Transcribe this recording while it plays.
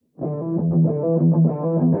Welcome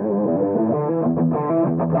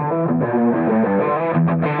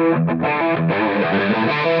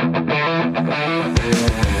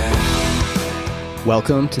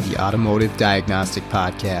to the Automotive Diagnostic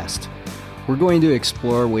Podcast. We're going to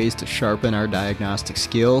explore ways to sharpen our diagnostic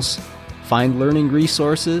skills, find learning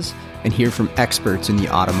resources, and hear from experts in the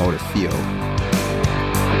automotive field.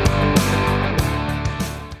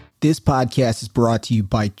 This podcast is brought to you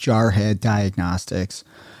by Jarhead Diagnostics.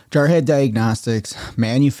 Jarhead Diagnostics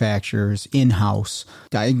manufactures in-house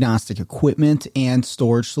diagnostic equipment and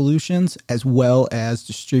storage solutions, as well as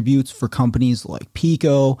distributes for companies like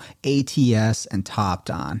Pico, ATS, and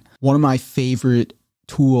TopDon. One of my favorite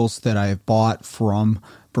tools that I've bought from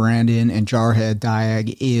Brandon and Jarhead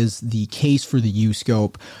Diag is the case for the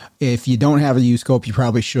U-Scope. If you don't have a U-Scope, you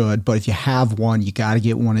probably should, but if you have one, you got to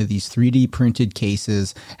get one of these 3D printed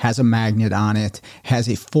cases, has a magnet on it, has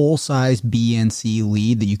a full-size BNC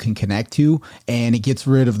lead that you can connect to, and it gets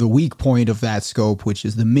rid of the weak point of that scope, which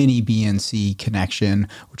is the mini BNC connection,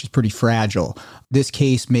 which is pretty fragile. This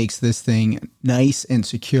case makes this thing nice and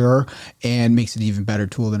secure and makes it an even better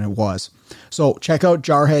tool than it was. So check out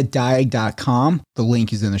jarheaddiag.com. The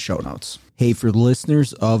link is in the show notes. Hey, for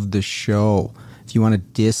listeners of the show, if you want a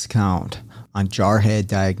discount on Jarhead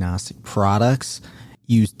Diagnostic products,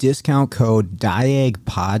 use discount code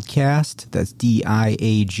DIAGPODCAST. That's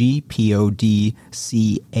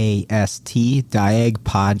DIAGPODCAST,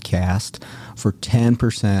 DIAGPODCAST, for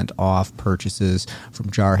 10% off purchases from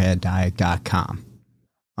jarheaddiag.com.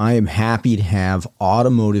 I am happy to have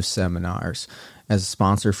Automotive Seminars as a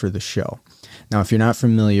sponsor for the show. Now, if you're not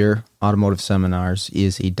familiar, Automotive Seminars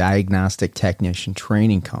is a diagnostic technician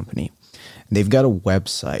training company. They've got a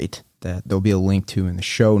website that there'll be a link to in the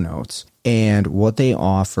show notes. And what they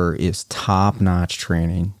offer is top-notch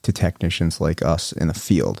training to technicians like us in the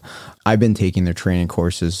field. I've been taking their training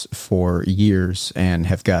courses for years and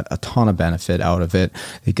have got a ton of benefit out of it.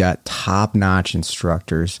 They've got top-notch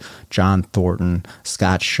instructors, John Thornton,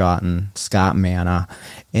 Scott Shotton, Scott Manna,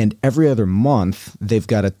 and every other month they've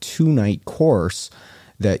got a 2-night course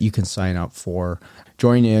that you can sign up for.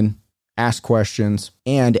 Join in, ask questions,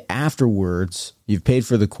 and afterwards, you've paid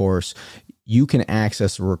for the course, you can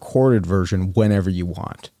access a recorded version whenever you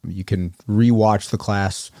want. You can rewatch the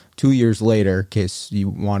class 2 years later in case you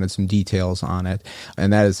wanted some details on it.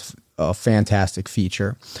 And that is a fantastic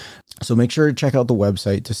feature. So make sure to check out the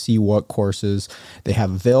website to see what courses they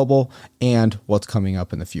have available and what's coming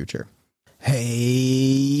up in the future.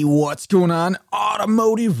 Hey, what's going on,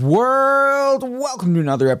 automotive world? Welcome to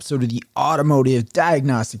another episode of the Automotive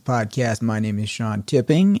Diagnostic Podcast. My name is Sean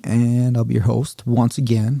Tipping, and I'll be your host once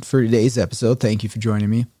again for today's episode. Thank you for joining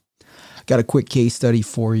me. Got a quick case study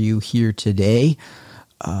for you here today.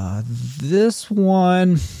 This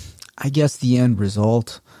one, I guess the end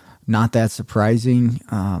result, not that surprising.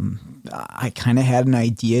 I kind of had an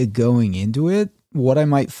idea going into it, what I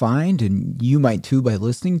might find, and you might too by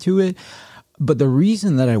listening to it. But the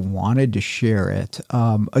reason that I wanted to share it,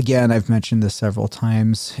 again, I've mentioned this several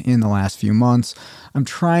times in the last few months, I'm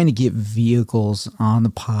trying to get vehicles on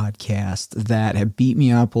the podcast that have beat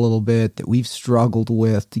me up a little bit, that we've struggled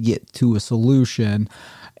with to get to a solution.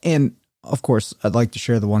 And of course, I'd like to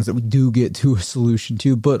share the ones that we do get to a solution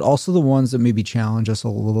to, but also the ones that maybe challenge us a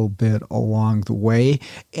little bit along the way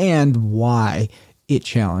and why it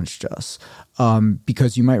challenged us.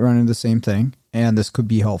 Because you might run into the same thing, and this could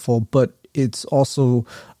be helpful, but it's also,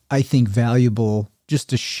 I think, valuable just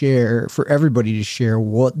to share, for everybody to share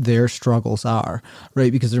what their struggles are,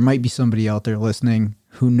 right? Because there might be somebody out there listening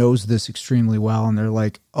who knows this extremely well, and they're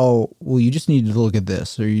like, oh, well, you just needed to look at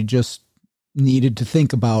this, or you just needed to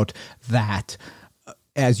think about that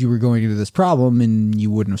as you were going into this problem, and you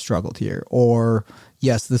wouldn't have struggled here. Or,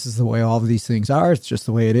 yes, this is the way all of these things are. It's just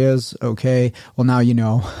the way it is. Okay, well, now you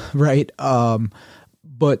know, right?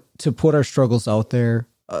 But to put our struggles out there,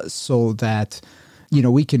 so that, you know,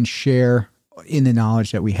 we can share in the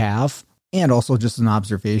knowledge that we have, and also just an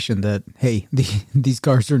observation that, hey, these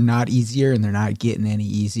cars are not easier and they're not getting any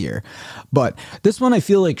easier. But this one I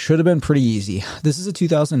feel like should have been pretty easy. This is a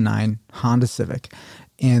 2009 Honda Civic,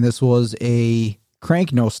 and this was a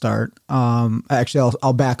crank no start. Actually,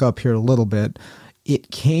 I'll back up here a little bit. It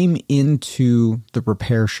came into the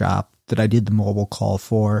repair shop that I did the mobile call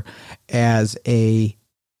for as a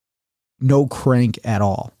no crank at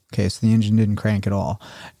all. Okay, so the engine didn't crank at all.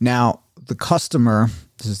 Now, the customer,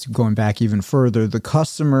 this is going back even further, the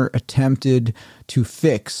customer attempted to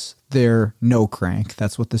fix their no crank.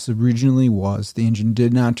 That's what this originally was. The engine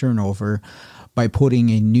did not turn over, by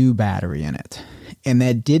putting a new battery in it. And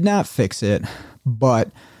that did not fix it,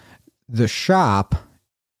 but the shop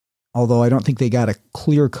although I don't think they got a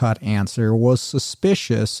clear-cut answer, was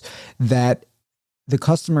suspicious that the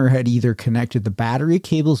customer had either connected the battery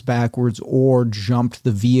cables backwards or jumped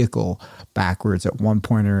the vehicle backwards at one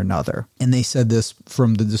point or another. And they said this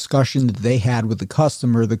from the discussion that they had with the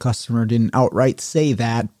customer. The customer didn't outright say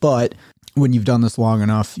that, but when you've done this long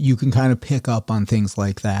enough, you can kind of pick up on things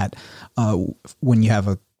like that when you have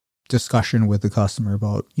a discussion with the customer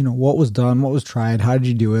about, what was done, what was tried, how did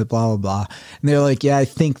you do it, blah, blah, blah. And they're like, yeah, I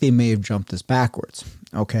think they may have jumped this backwards.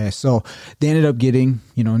 Okay, so they ended up getting,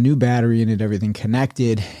 a new battery and everything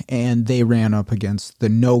connected, and they ran up against the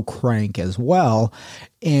no crank as well.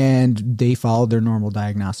 And they followed their normal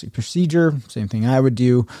diagnostic procedure. Same thing I would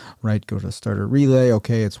do, right? Go to the starter relay.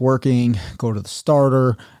 Okay, it's working. Go to the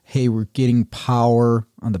starter. Hey, we're getting power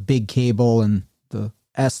on the big cable and the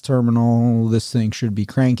S terminal. This thing should be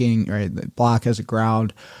cranking, right? The block has a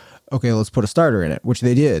ground. Okay, let's put a starter in it, which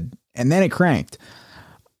they did. And then it cranked,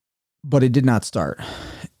 but it did not start.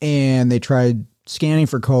 And they tried scanning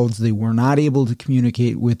for codes. They were not able to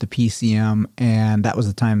communicate with the PCM. And that was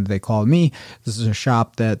the time that they called me. This is a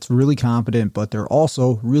shop that's really competent, but they're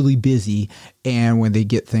also really busy. And when they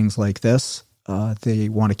get things like this, they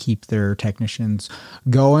want to keep their technicians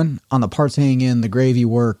going on the parts hanging in, the gravy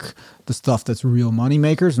work, the stuff that's real money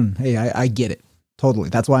makers. And hey, I get it. Totally.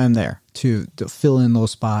 That's why I'm there, to fill in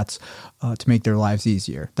those spots, to make their lives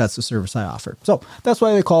easier. That's the service I offer. So that's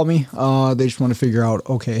why they call me. They just want to figure out,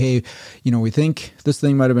 okay, hey, we think this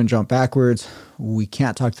thing might have been jumped backwards. We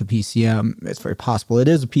can't talk to the PCM. It's very possible it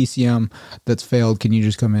is a PCM that's failed. Can you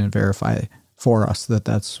just come in and verify for us that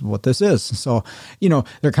that's what this is? So,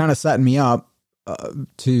 they're kind of setting me up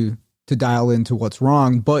to dial into what's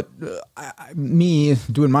wrong. But me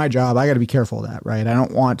doing my job, I got to be careful of that, right? I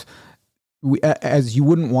don't want... as you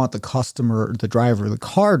wouldn't want the customer, the driver, the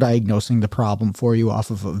car diagnosing the problem for you off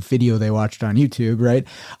of a video they watched on YouTube, right?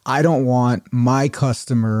 I don't want my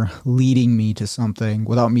customer leading me to something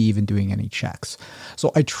without me even doing any checks.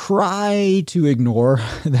 So I try to ignore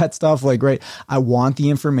that stuff. Right? I want the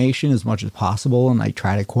information as much as possible, and I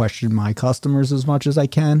try to question my customers as much as I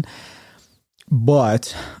can.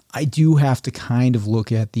 But I do have to kind of look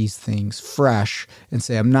at these things fresh and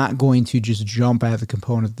say, I'm not going to just jump at the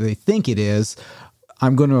component that they think it is.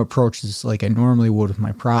 I'm going to approach this like I normally would with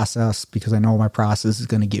my process, because I know my process is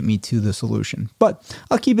going to get me to the solution. But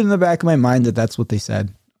I'll keep it in the back of my mind that that's what they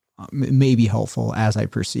said. It may be helpful as I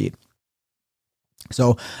proceed.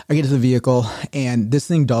 So I get to the vehicle, and this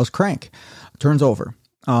thing does crank, turns over.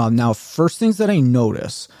 Now, first things that I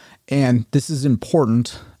notice, and this is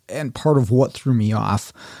important and part of what threw me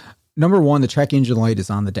off. Number one, the check engine light is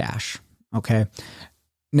on the dash. Okay.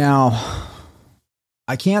 Now,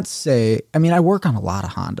 I can't say, I work on a lot of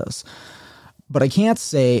Hondas, but I can't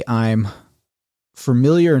say I'm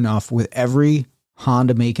familiar enough with every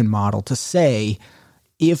Honda make and model to say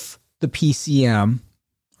if the PCM,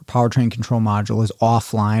 or powertrain control module, is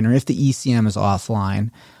offline, or if the ECM is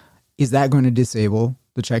offline, is that going to disable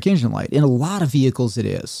the check engine light? In a lot of vehicles it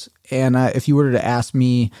is. And if you were to ask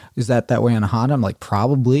me, is that way on a Honda? I'm like,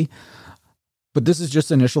 probably. But this is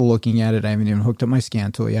just initial looking at it. I haven't even hooked up my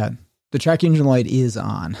scan tool yet. The check engine light is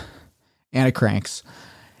on, and it cranks.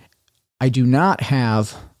 I do not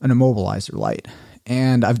have an immobilizer light.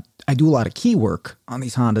 And I do a lot of key work on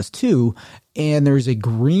these Hondas too. And there's a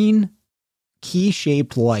green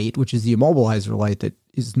key-shaped light, which is the immobilizer light that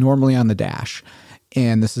is normally on the dash.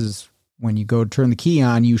 And this is when you go to turn the key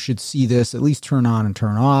on, you should see this at least turn on and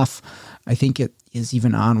turn off. I think it is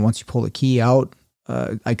even on once you pull the key out.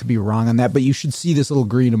 I could be wrong on that, but you should see this little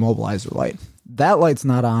green immobilizer light. That light's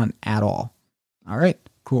not on at all. All right,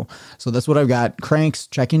 cool. So that's what I've got. Cranks,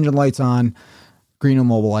 check engine light's on. Green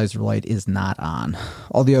immobilizer light is not on.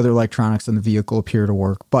 All the other electronics in the vehicle appear to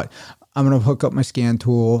work, but I'm going to hook up my scan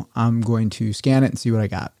tool. I'm going to scan it and see what I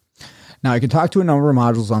got. Now I can talk to a number of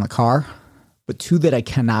modules on the car, but two that I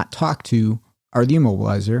cannot talk to are the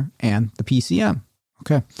immobilizer and the PCM.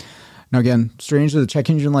 Okay. Now again, strangely, the check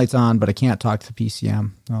engine light's on, but I can't talk to the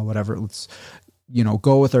PCM. Whatever. Let's,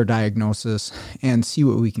 go with our diagnosis and see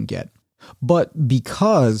what we can get. But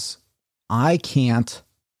because I can't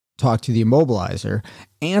talk to the immobilizer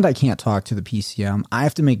and I can't talk to the PCM, I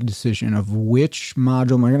have to make a decision of which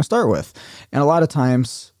module am I going to start with. And a lot of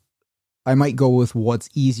times I might go with what's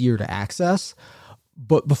easier to access.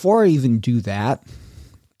 But before I even do that,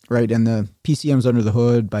 right, and the PCM's under the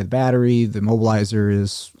hood by the battery, the immobilizer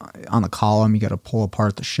is on the column. You got to pull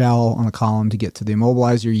apart the shell on the column to get to the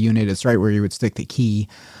immobilizer unit. It's right where you would stick the key.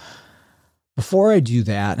 Before I do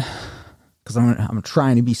that, because I'm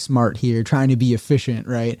trying to be smart here, trying to be efficient,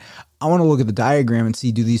 right? I want to look at the diagram and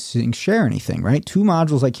see, do these things share anything, right? Two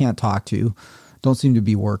modules I can't talk to. don't seem to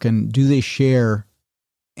be working. Do they share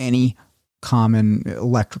any common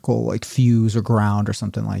electrical like fuse or ground or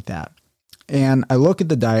something like that? And I look at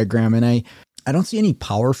the diagram and I don't see any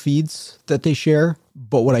power feeds that they share,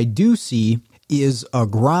 but what I do see is a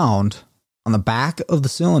ground on the back of the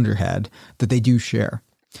cylinder head that they do share.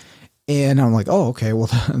 And I'm like, oh, okay, well,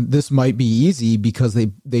 this might be easy because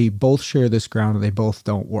they both share this ground and they both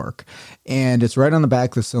don't work. And it's right on the back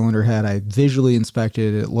of the cylinder head. I visually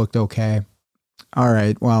inspected it. It looked okay. All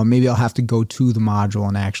right, well, maybe I'll have to go to the module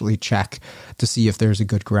and actually check to see if there's a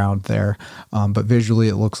good ground there. But visually,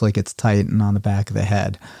 it looks like it's tight and on the back of the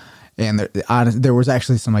head. And there was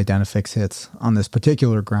actually some Identifix hits on this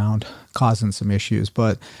particular ground causing some issues,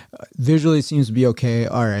 but visually it seems to be okay.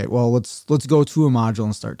 All right, well, let's go to a module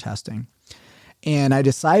and start testing. And I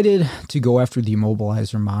decided to go after the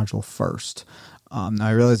immobilizer module first. Now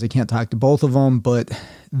I realize I can't talk to both of them, but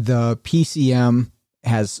the PCM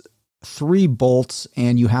has 3 bolts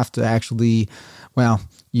and you have to actually, well,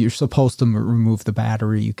 you're supposed to remove the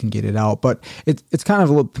battery. You can get it out, but it's kind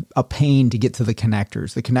of a pain to get to the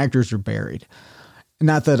connectors. The connectors are buried.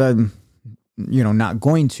 Not that I'm, not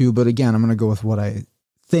going to, but again, I'm going to go with what I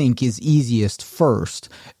think is easiest first.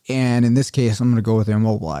 And in this case, I'm going to go with the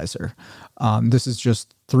immobilizer. This is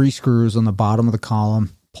just 3 screws on the bottom of the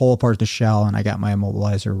column, pull apart the shell, and I got my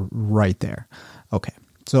immobilizer right there. Okay.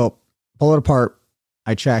 So pull it apart.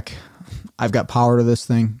 I check. I've got power to this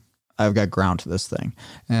thing. I've got ground to this thing.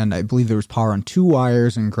 And I believe there was power on 2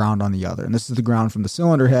 wires and ground on the other. And this is the ground from the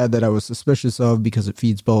cylinder head that I was suspicious of because it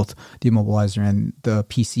feeds both the immobilizer and the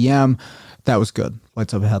PCM. That was good.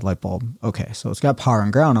 Lights up a headlight bulb. Okay, so it's got power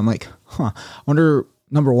and ground. I'm like, I wonder,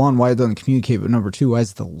 number one, why it doesn't communicate, but number 2, why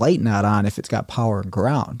is the light not on if it's got power and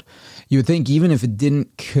ground? You would think even if it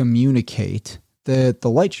didn't communicate that the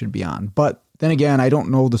light should be on. But then again, I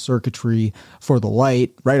don't know the circuitry for the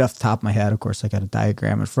light right off the top of my head. Of course, I got a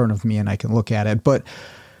diagram in front of me and I can look at it. But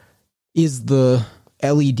is the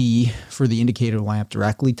LED for the indicator lamp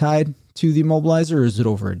directly tied to the immobilizer, or is it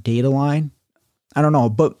over a data line? I don't know.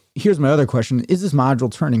 But here's my other question. Is this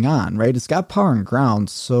module turning on, right? It's got power and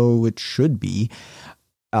ground, so it should be.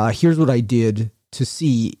 Here's what I did to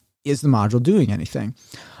see, is the module doing anything?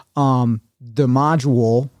 The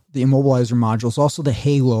module, the immobilizer module, is also the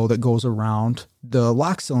halo that goes around the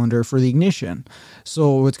lock cylinder for the ignition.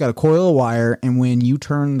 So it's got a coil of wire, and when you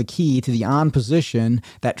turn the key to the on position,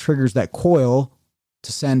 that triggers that coil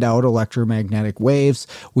to send out electromagnetic waves,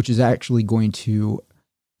 which is actually going to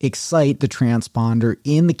excite the transponder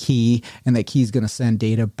in the key, and that key is going to send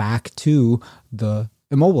data back to the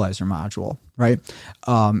immobilizer module, right?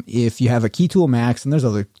 If you have a Key Tool Max, and there's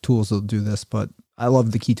other tools that'll do this, but I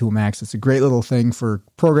love the Key Tool Max. It's a great little thing for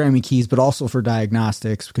programming keys, but also for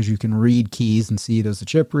diagnostics, because you can read keys and see, does the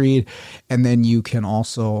chip read? And then you can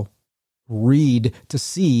also read to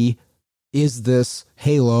see, is this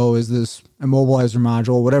halo, is this immobilizer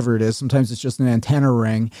module, whatever it is. Sometimes it's just an antenna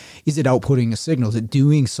ring. Is it outputting a signal? Is it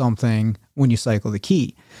doing something when you cycle the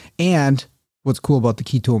key? And what's cool about the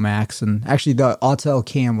Key Tool Max, and actually the Autel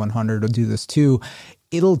KM100 will do this too,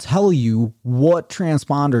 it'll tell you what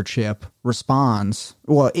transponder chip responds,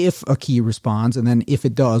 well, if a key responds, and then if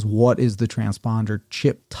it does, what is the transponder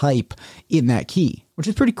chip type in that key, which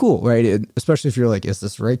is pretty cool, right? Especially if you're like, is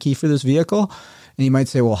this the right key for this vehicle? And you might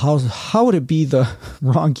say, well, how would it be the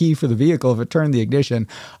wrong key for the vehicle if it turned the ignition?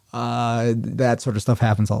 That sort of stuff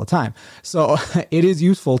happens all the time. So it is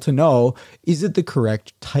useful to know, is it the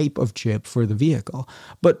correct type of chip for the vehicle?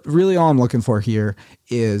 But really all I'm looking for here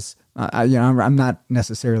is, I'm not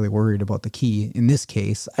necessarily worried about the key in this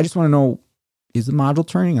case. I just want to know, is the module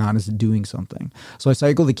turning on? Is it doing something? So I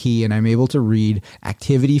cycle the key and I'm able to read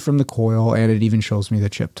activity from the coil, and it even shows me the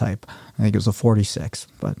chip type. I think it was a 46,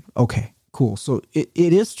 but okay, cool. So it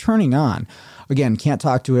is turning on. Again, can't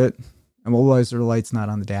talk to it. Immobilizer light's not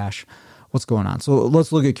on the dash. What's going on? So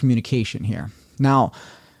let's look at communication here. Now,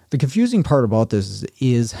 the confusing part about this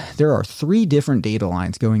is there are 3 different data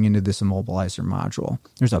lines going into this immobilizer module.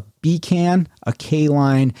 There's a B CAN, a K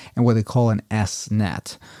line, and what they call an S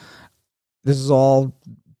net. This is all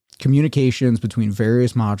communications between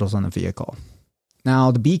various modules on the vehicle.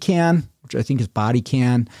 Now, the B CAN, which I think is body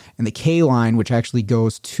CAN, and the K line, which actually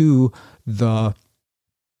goes to the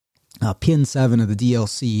pin 7 of the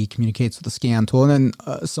DLC, communicates with the scan tool, and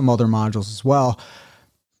then some other modules as well.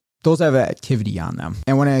 Those have activity on them.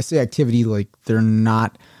 And when I say activity, like, they're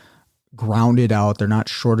not grounded out, they're not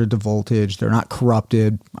shorted to voltage, they're not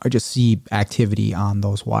corrupted. I just see activity on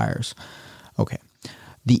those wires. Okay.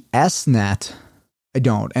 The S-net, I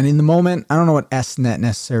don't. And in the moment, I don't know what S-net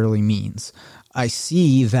necessarily means. I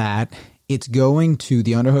see that it's going to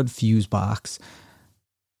the underhood fuse box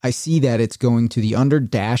I see that it's going to the under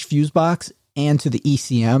dash fuse box and to the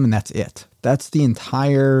ECM, and that's it. That's the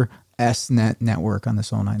entire SNet network on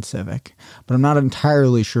this 09 Civic. But I'm not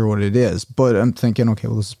entirely sure what it is. But I'm thinking, okay,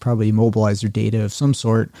 well, this is probably immobilizer data of some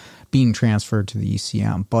sort being transferred to the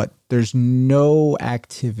ECM. But there's no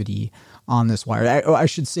activity on this wire. I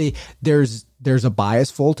should say there's a bias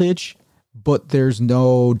voltage, but there's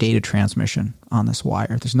no data transmission on this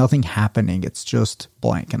wire. There's nothing happening. It's just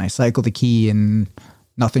blank. And I cycle the key and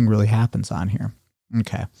nothing really happens on here.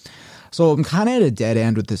 Okay. So I'm kind of at a dead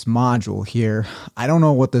end with this module here. I don't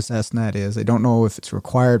know what this SNet is. I don't know if it's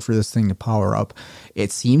required for this thing to power up.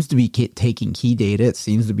 It seems to be taking key data. It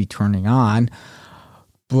seems to be turning on,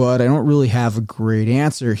 but I don't really have a great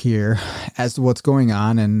answer here as to what's going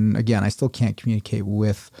on. And again, I still can't communicate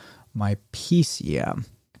with my PCM.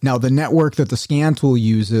 Now, the network that the scan tool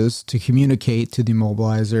uses to communicate to the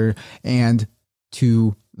immobilizer and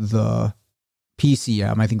to the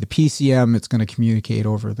PCM, I think the PCM, it's going to communicate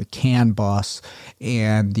over the CAN bus,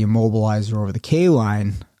 and the immobilizer over the K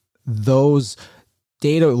line. Those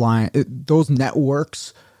those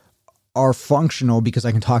networks are functional because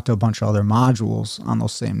I can talk to a bunch of other modules on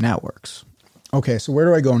those same networks. Okay, so where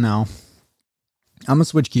do I go now? I'm going to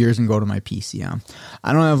switch gears and go to my PCM.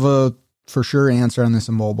 I don't have a for sure answer on this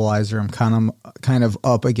immobilizer. I'm kind of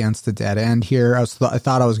up against the dead end here. I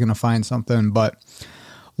thought I was going to find something, but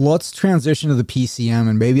let's transition to the PCM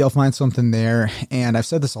and maybe I'll find something there. And I've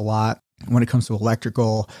said this a lot when it comes to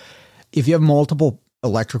electrical. If you have multiple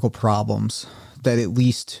electrical problems that at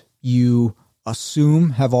least you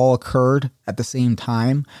assume have all occurred at the same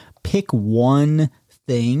time, pick one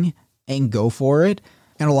thing and go for it.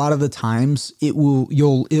 And a lot of the times it will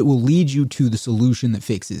lead you to the solution that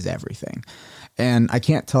fixes everything. And I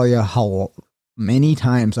can't tell you how many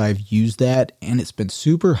times I've used that, and it's been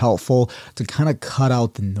super helpful to kind of cut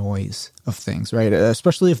out the noise of things, right?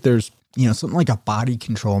 Especially if there's, something like a body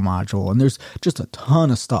control module and there's just a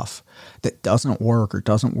ton of stuff that doesn't work or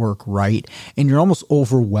doesn't work right. And you're almost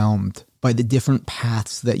overwhelmed by the different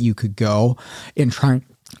paths that you could go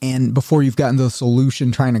and before you've gotten to the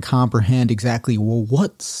solution, trying to comprehend exactly, well,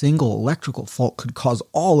 what single electrical fault could cause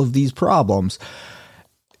all of these problems?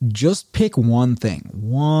 Just pick one thing,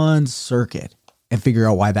 one circuit, and figure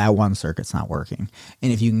out why that one circuit's not working.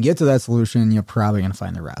 And if you can get to that solution, you're probably going to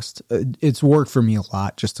find the rest. It's worked for me a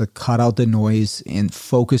lot just to cut out the noise and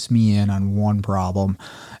focus me in on one problem,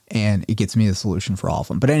 and it gets me the solution for all of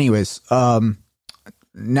them. But anyways, now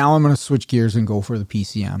I'm going to switch gears and go for the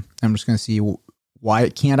PCM. I'm just going to see why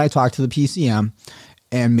can't I talk to the PCM,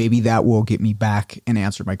 and maybe that will get me back and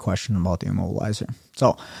answer my question about the immobilizer.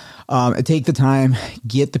 So I take the time,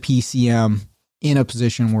 get the PCM in a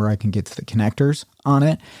position where I can get to the connectors on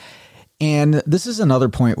it. And this is another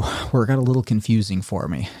point where it got a little confusing for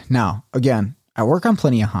me. Now, again, I work on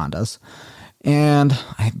plenty of Hondas, and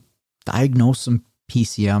I diagnosed some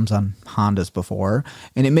PCMs on Hondas before,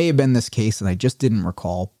 and it may have been this case and I just didn't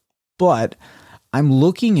recall, but I'm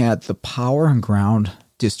looking at the power and ground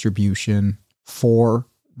distribution for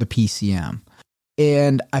the PCM.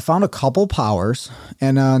 And I found a couple powers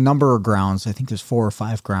and a number of grounds. I think there's 4 or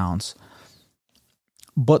 5 grounds.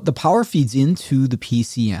 But the power feeds into the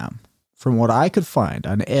PCM, from what I could find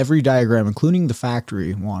on every diagram, including the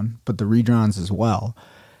factory one, but the redrawns as well,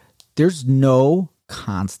 there's no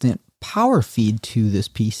constant power feed to this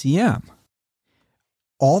PCM.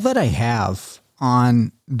 All that I have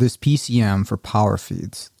on this PCM for power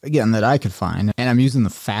feeds, again, that I could find, and I'm using the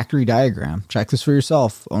factory diagram. Check this for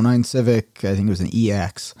yourself. 09 Civic, I think it was an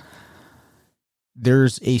EX.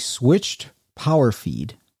 There's a switched power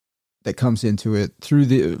feed that comes into it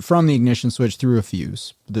from the ignition switch through a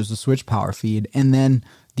fuse. There's a switch power feed, and then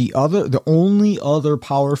the only other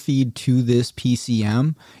power feed to this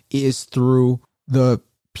PCM is through the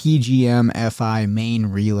PGM FI main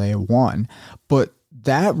relay 1. But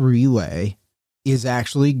that relay is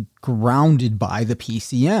actually grounded by the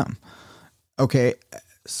PCM. Okay,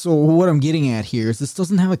 so what I'm getting at here is this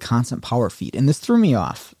doesn't have a constant power feed, and this threw me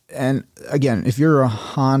off. And again, if you're a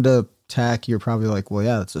Honda tech, you're probably like, well,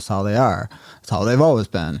 yeah, that's just how they are. That's how they've always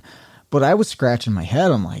been. But I was scratching my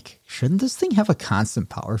head. I'm like, shouldn't this thing have a constant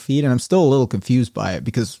power feed? And I'm still a little confused by it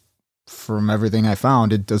because from everything I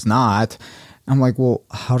found, it does not. I'm like, well,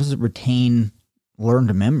 how does it retain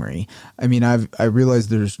learned memory? I mean, I realized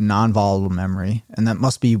there's non-volatile memory, and that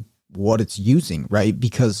must be what it's using, right?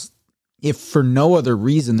 Because if for no other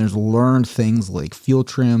reason, there's learned things like fuel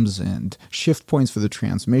trims and shift points for the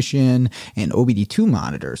transmission and OBD2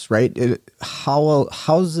 monitors, right? How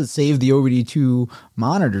does it save the OBD2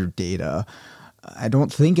 monitor data? I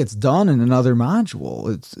don't think it's done in another module.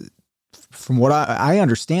 from what I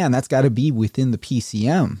understand, that's got to be within the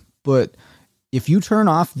PCM. But if you turn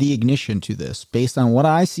off the ignition to this, based on what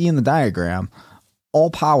I see in the diagram, all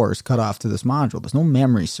power is cut off to this module. There's no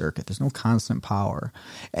memory circuit. There's no constant power.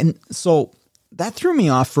 And so that threw me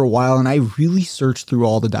off for a while, and I really searched through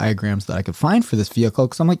all the diagrams that I could find for this vehicle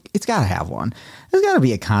because I'm like, it's got to have one. There's got to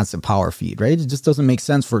be a constant power feed, right? It just doesn't make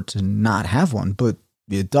sense for it to not have one, but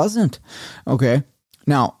it doesn't. Okay.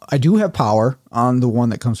 Now, I do have power on the one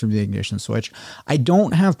that comes from the ignition switch. I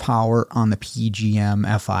don't have power on the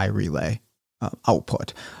PGM FI relay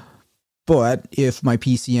output. But if my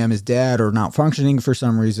PCM is dead or not functioning for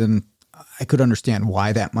some reason, I could understand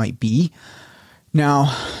why that might be.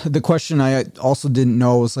 Now, the question I also didn't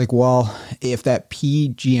know was like, well, if that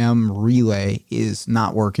PGM relay is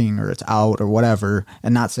not working or it's out or whatever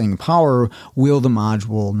and not sending power, will the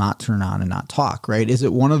module not turn on and not talk, right? Is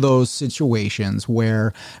it one of those situations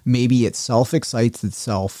where maybe it self-excites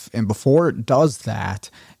itself and before it does that,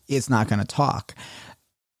 it's not going to talk?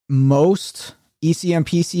 Most ECM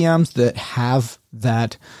PCMs that have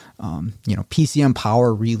that, PCM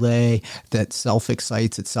power relay that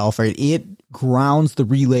self-excites itself, right? It grounds the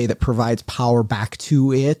relay that provides power back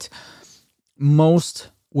to it. Most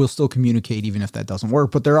will still communicate even if that doesn't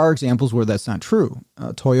work, but there are examples where that's not true.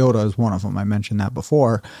 Toyota is one of them. I mentioned that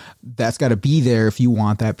before. That's got to be there if you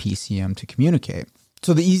want that PCM to communicate.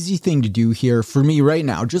 So the easy thing to do here for me right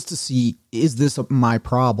now, just to see, is this my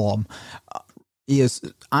problem? Is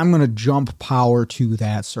I'm going to jump power to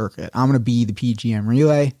that circuit. I'm going to be the PGM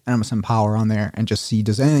relay and I'm going to send power on there and just see,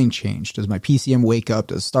 does anything change? Does my PCM wake up?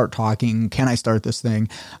 Does it start talking? Can I start this thing?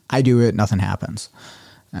 I do it. Nothing happens.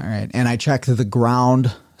 All right. And I check the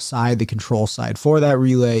ground side, the control side for that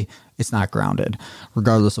relay. It's not grounded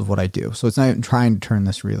regardless of what I do. So it's not even trying to turn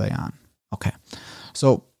this relay on. Okay.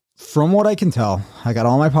 So from what I can tell, I got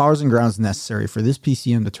all my powers and grounds necessary for this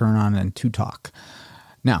PCM to turn on and to talk.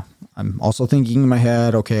 Now, I'm also thinking in my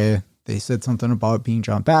head, okay, they said something about being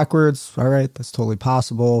jumped backwards. All right, that's totally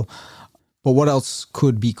possible. But what else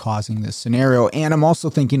could be causing this scenario? And I'm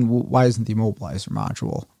also thinking, why isn't the immobilizer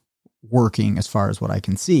module working as far as what I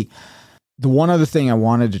can see? The one other thing I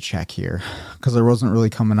wanted to check here, because I wasn't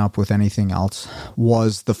really coming up with anything else,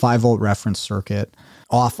 was the 5-volt reference circuit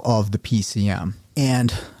off of the PCM.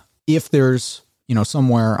 And if there's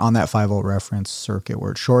somewhere on that 5-volt reference circuit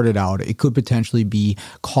where it's shorted out, it could potentially be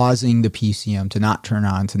causing the PCM to not turn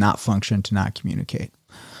on, to not function, to not communicate.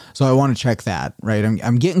 So I want to check that, right?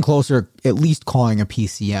 I'm getting closer, at least calling a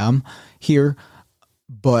PCM here,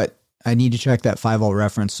 but I need to check that 5-volt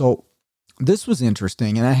reference. So this was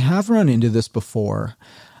interesting, and I have run into this before.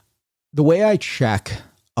 The way I check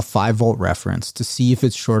a 5-volt reference to see if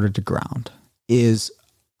it's shorted to ground is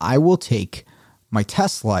I will take my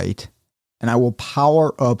test light and I will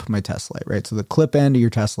power up my test light, right? So the clip end of your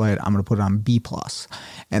test light, I'm going to put it on B+.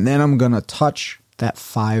 And then I'm going to touch that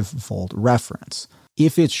 5-volt reference.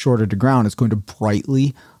 If it's shorted to ground, it's going to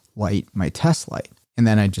brightly light my test light. And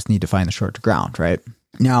then I just need to find the short to ground, right?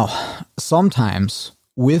 Now, sometimes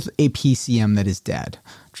with a PCM that is dead,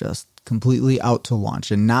 just completely out to lunch,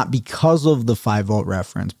 and not because of the 5-volt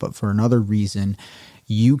reference, but for another reason,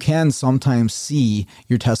 you can sometimes see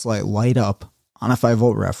your test light light up on a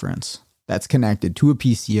 5-volt reference that's connected to a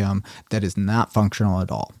PCM that is not functional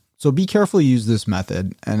at all. So be careful to use this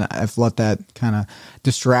method. And I've let that kind of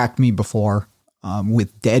distract me before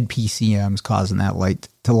with dead PCMs causing that light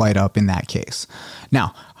to light up in that case.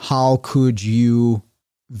 Now, how could you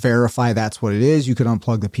verify that's what it is? You could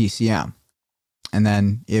unplug the PCM. And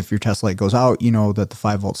then if your test light goes out, you know that the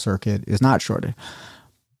 5-volt circuit is not shorted.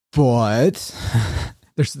 But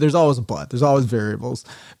there's always a but. There's always variables.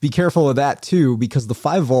 Be careful of that too, because the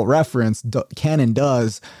 5-volt reference can and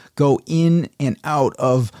does go in and out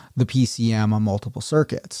of the PCM on multiple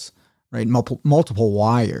circuits, right? Multiple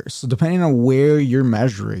wires. So depending on where you're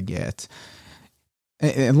measuring it,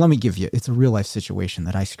 and let me give you, it's a real life situation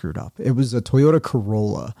that I screwed up. It was a Toyota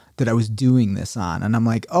Corolla that I was doing this on. And I'm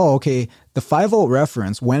like, oh, okay, the 5-volt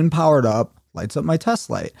reference, when powered up, lights up my test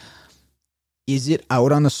light. Is it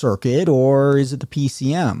out on the circuit or is it the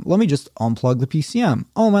PCM? Let me just unplug the PCM.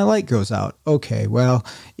 Oh, my light goes out. Okay, well,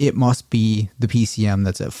 it must be the PCM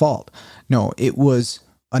that's at fault. No, it was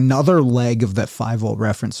another leg of that 5-volt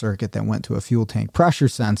reference circuit that went to a fuel tank pressure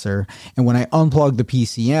sensor. And when I unplugged the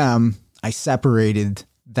PCM, I separated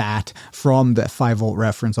that from the 5-volt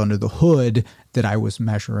reference under the hood that I was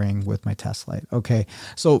measuring with my test light. Okay,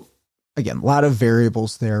 so again, a lot of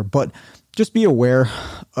variables there, but just be aware,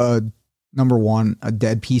 number one, a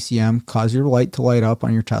dead PCM cause your light to light up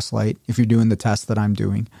on your test light if you're doing the test that I'm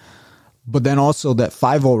doing. But then also that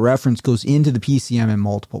 5-volt reference goes into the PCM in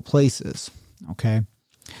multiple places. Okay.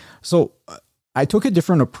 So I took a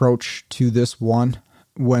different approach to this one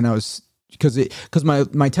when I was, because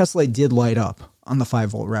my test light did light up on the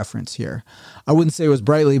 5-volt reference here. I wouldn't say it was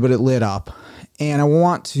brightly, but it lit up. And I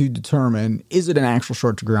want to determine, is it an actual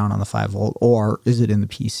short to ground on the 5-volt, or is it in the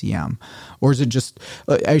PCM? Or is it just,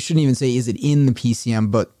 I shouldn't even say is it in the PCM,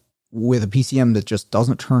 but with a PCM that just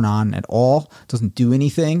doesn't turn on at all, doesn't do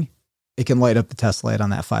anything, it can light up the test light on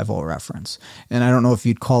that 5-volt reference. And I don't know if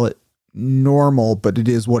you'd call it normal, but it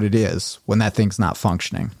is what it is when that thing's not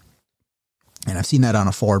functioning. And I've seen that on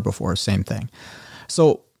a Ford before, same thing.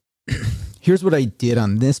 So here's what I did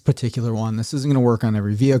on this particular one. This isn't going to work on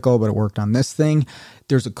every vehicle, but it worked on this thing.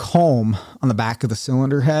 There's a comb on the back of the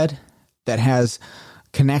cylinder head that has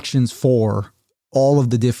connections for all of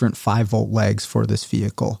the different 5-volt legs for this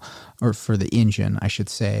vehicle, or for the engine, I should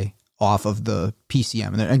say, off of the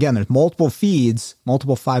PCM. And again, there's multiple feeds,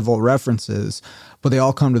 multiple 5-volt references, but they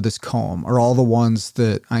all come to this comb, are all the ones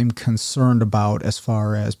that I'm concerned about as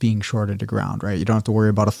far as being shorted to ground, right? You don't have to worry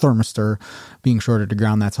about a thermistor being shorted to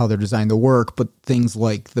ground. That's how they're designed to work. But things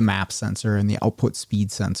like the map sensor and the output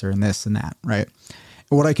speed sensor and this and that, right?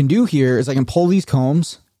 And what I can do here is I can pull these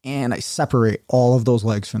combs and I separate all of those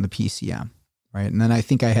legs from the PCM, right? And then I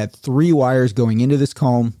think I had 3 wires going into this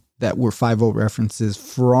comb that were 5-volt references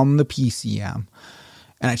from the PCM.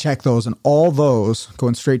 And I checked those, and all those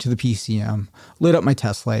going straight to the PCM lit up my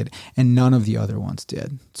test light, and none of the other ones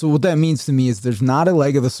did. So what that means to me is there's not a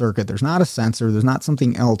leg of the circuit, there's not a sensor, there's not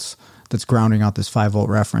something else that's grounding out this 5-volt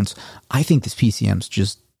reference. I think this PCM's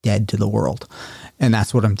just dead to the world. And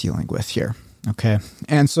that's what I'm dealing with here. Okay.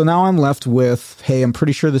 And so now I'm left with, hey, I'm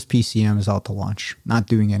pretty sure this PCM is out to lunch, not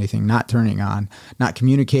doing anything, not turning on, not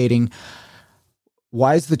communicating.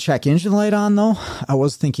 Why is the check engine light on though? I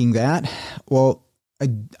was thinking that. Well,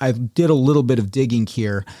 I did a little bit of digging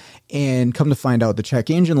here, and come to find out the check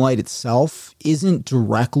engine light itself isn't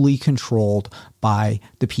directly controlled by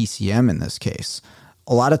the PCM in this case.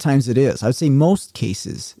 A lot of times it is. I'd say most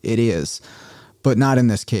cases it is, but not in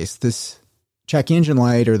this case. This check engine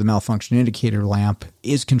light, or the malfunction indicator lamp,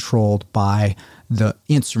 is controlled by the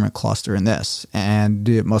instrument cluster in this, and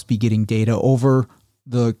it must be getting data over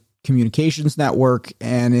the communications network.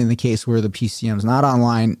 And in the case where the PCM is not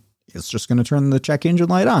online, it's just going to turn the check engine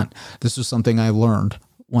light on. This is something I learned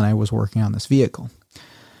when I was working on this vehicle.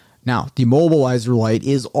 Now, the immobilizer light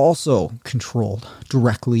is also controlled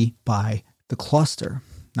directly by the cluster.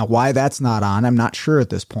 Now, why that's not on, I'm not sure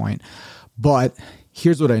at this point, but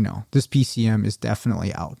here's what I know. This PCM is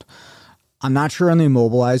definitely out. I'm not sure on the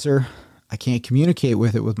immobilizer. I can't communicate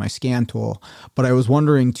with it with my scan tool, but I was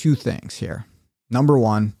wondering 2 things here. Number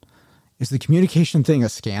one, is the communication thing a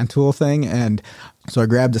scan tool thing? And so I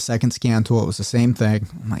grabbed a second scan tool. It was the same thing.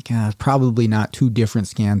 I'm like, probably not 2 different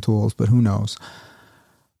scan tools, but who knows?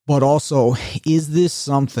 But also, is this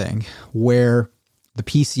something where the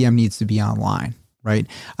PCM needs to be online, right?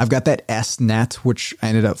 I've got that SNet, which I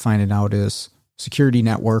ended up finding out is security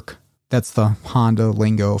network. That's the Honda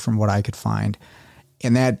lingo from what I could find.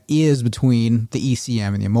 And that is between the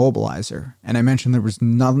ECM and the immobilizer. And I mentioned there was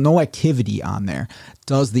no activity on there.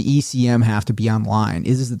 Does the ECM have to be online?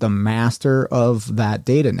 Is it the master of that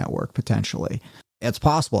data network potentially? It's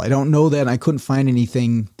possible. I don't know that. I couldn't find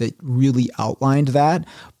anything that really outlined that,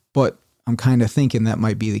 but I'm kind of thinking that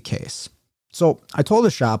might be the case. So I told the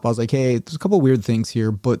shop, I was like, hey, there's a couple of weird things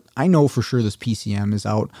here, but I know for sure this PCM is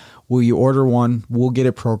out. Will you order one? We'll get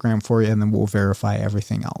it programmed for you, and then we'll verify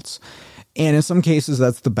everything else. And in some cases,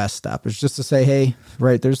 that's the best step. It's just to say, hey,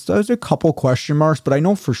 right, there's a couple question marks, but I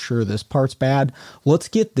know for sure this part's bad. Let's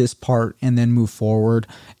get this part and then move forward,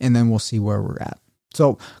 and then we'll see where we're at.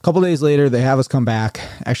 So a couple days later, they have us come back.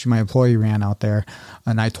 Actually, my employee ran out there,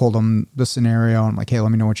 and I told them the scenario. I'm like, hey,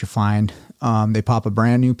 let me know what you find. They pop a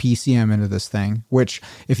brand new PCM into this thing, which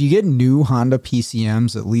if you get new Honda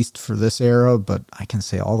PCMs, at least for this era, but I can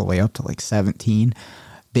say all the way up to like 17,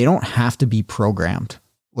 they don't have to be programmed.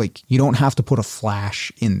 Like, you don't have to put a flash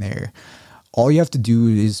in there. All you have to do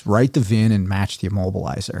is write the VIN and match the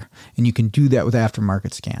immobilizer. And you can do that with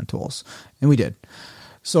aftermarket scan tools. And we did.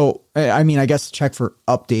 So, I mean, I guess check for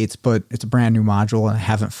updates, but it's a brand new module, and I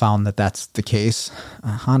haven't found that that's the case.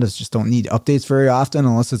 Hondas just don't need updates very often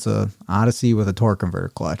unless it's a Odyssey with a torque converter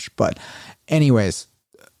clutch. But anyways,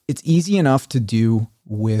 it's easy enough to do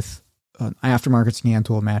with an aftermarket scan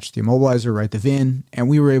tool, match the immobilizer, write the VIN, and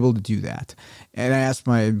we were able to do that. And I asked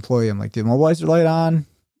my employee, I'm like, did the immobilizer light on?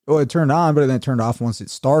 Oh, it turned on, but then it turned off once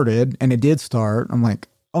it started, and it did start. I'm like,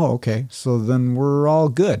 oh, okay, so then we're all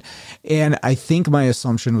good. And I think my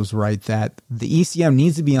assumption was right that the ECM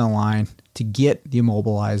needs to be online to get the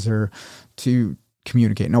immobilizer to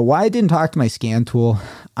communicate. Now, why I didn't talk to my scan tool,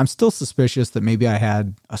 I'm still suspicious that maybe I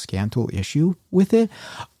had a scan tool issue with it.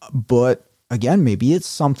 But again, maybe it's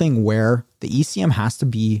something where the ECM has to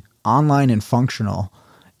be online and functional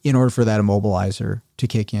in order for that immobilizer to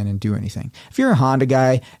kick in and do anything. If you're a Honda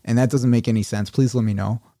guy and that doesn't make any sense, please let me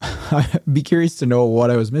know. I'd be curious to know what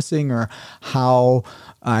I was missing or how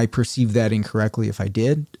I perceived that incorrectly if I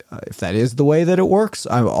did. If that is the way that it works,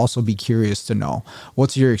 I will also be curious to know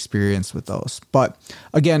what's your experience with those. But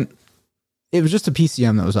again, it was just a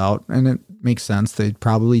PCM that was out, and it makes sense. They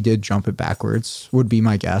probably did jump it backwards, would be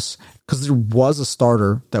my guess, because there was a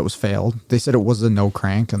starter that was failed. They said it was a no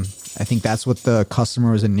crank, and I think that's what the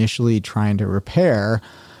customer was initially trying to repair,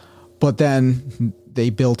 but then they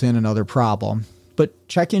built in another problem. But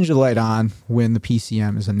check engine light on when the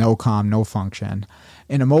PCM is a no com, no function,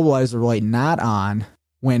 and immobilizer light not on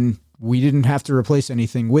when we didn't have to replace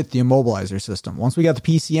anything with the immobilizer system. Once we got the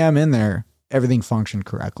PCM in there, everything functioned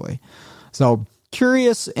correctly. So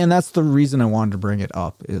curious, and that's the reason I wanted to bring it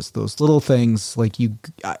up, is those little things like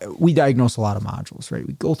we diagnose a lot of modules, right?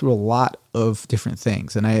 We go through a lot of different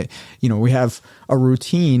things, and we have a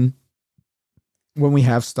routine when we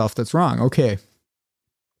have stuff that's wrong. Okay,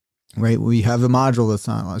 right? We have a module that's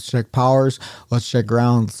on. Let's check powers. Let's check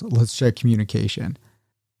grounds. Let's check communication.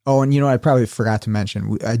 Oh, and I probably forgot to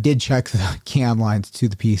mention, I did check the CAN lines to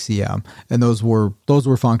the PCM, and those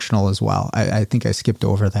were functional as well. I think I skipped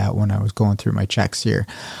over that when I was going through my checks here.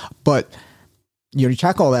 But, you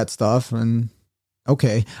check all that stuff, and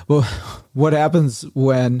okay, well, what happens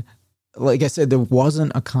when, like I said, there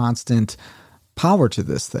wasn't a constant power to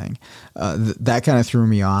this thing? That kind of threw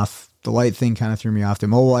me off. The light thing kind of threw me off. The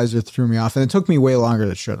immobilizer threw me off, and it took me way longer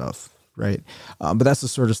than it should have. Right. But that's the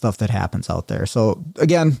sort of stuff that happens out there. So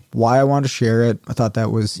again, why I wanted to share it. I thought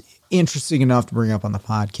that was interesting enough to bring up on the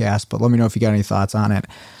podcast, but let me know if you got any thoughts on it.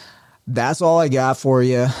 That's all I got for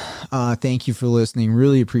you. Thank you for listening.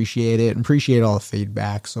 Really appreciate it. Appreciate all the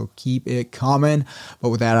feedback. So keep it coming. But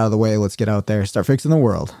with that out of the way, let's get out there, start fixing the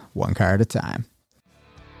world one car at a time.